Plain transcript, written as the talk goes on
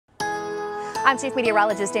I'm Chief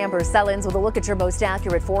Meteorologist Amber Sellens with a look at your most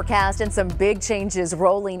accurate forecast and some big changes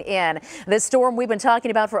rolling in. This storm we've been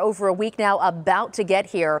talking about for over a week now about to get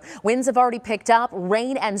here. Winds have already picked up,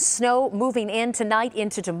 rain and snow moving in tonight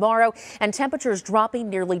into tomorrow, and temperatures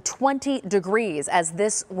dropping nearly 20 degrees as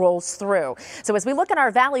this rolls through. So as we look at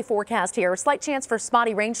our valley forecast here, slight chance for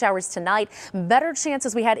spotty rain showers tonight, better chance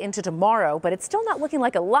as we head into tomorrow, but it's still not looking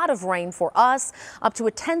like a lot of rain for us. Up to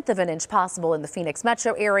 1/10 of an inch possible in the Phoenix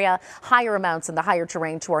metro area, higher amounts in the higher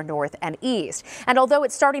terrain to our north and east. And although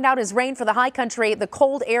it's starting out as rain for the high country, the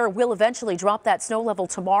cold air will eventually drop that snow level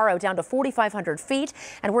tomorrow down to 4,500 feet.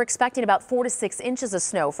 And we're expecting about 4 to 6 inches of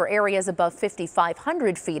snow for areas above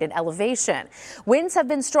 5,500 feet in elevation. Winds have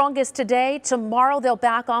been strongest today. Tomorrow they'll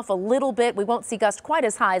back off a little bit. We won't see gusts quite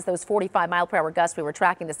as high as those 45-mile-per-hour gusts we were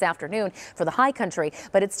tracking this afternoon for the high country,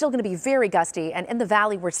 but it's still going to be very gusty. And in the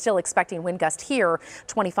valley, we're still expecting wind gusts here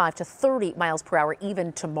 25 to 30 miles per hour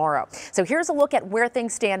even tomorrow. So here's a look at where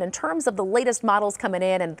things stand in terms of the latest models coming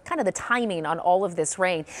in and kind of the timing on all of this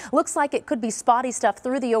rain. Looks like it could be spotty stuff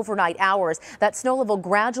through the overnight hours. That snow level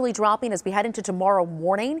gradually dropping as we head into tomorrow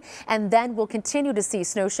morning, and then we'll continue to see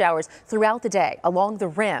snow showers throughout the day along the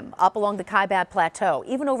rim, up along the Kaibab Plateau,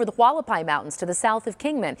 even over the Hualapai Mountains to the south of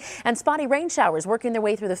Kingman, and spotty rain showers working their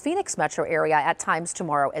way through the Phoenix metro area at times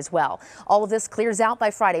tomorrow as well. All of this clears out by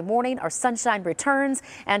Friday morning. Our sunshine returns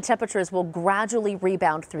and temperatures will gradually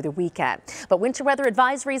rebound through the weekend. But winter weather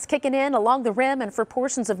advisories kicking in along the rim and for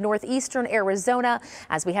portions of northeastern Arizona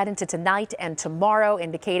as we head into tonight and tomorrow,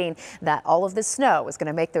 indicating that all of this snow is going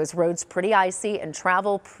to make those roads pretty icy and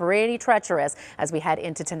travel pretty treacherous as we head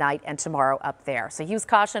into tonight and tomorrow up there. So use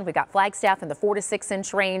caution. We got Flagstaff in the 4 to 6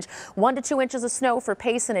 inch range, 1 to 2 inches of snow for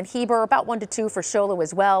Payson and Heber, about 1 to 2 for Show Low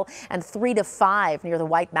as well, and 3 to 5 near the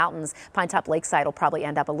White Mountains. Pinetop Lakeside will probably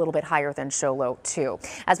end up a little bit higher than Show Low too.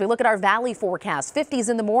 As we look at our valley forecast, 50s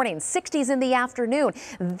in the morning, 60s in the afternoon.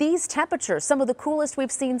 These temperatures, some of the coolest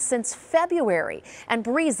we've seen since February, and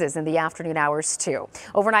breezes in the afternoon hours too.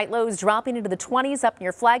 Overnight lows dropping into the 20s up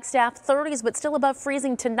near Flagstaff, 30s, but still above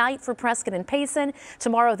freezing tonight for Prescott and Payson.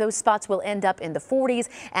 Tomorrow, those spots will end up in the 40s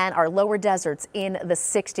and our lower deserts in the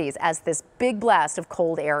 60s as this big blast of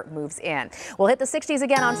cold air moves in. We'll hit the 60s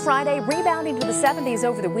again on Friday, rebounding to the 70s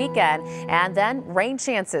over the weekend, and then rain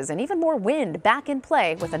chances and even more wind back in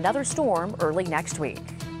play with another storm early next week.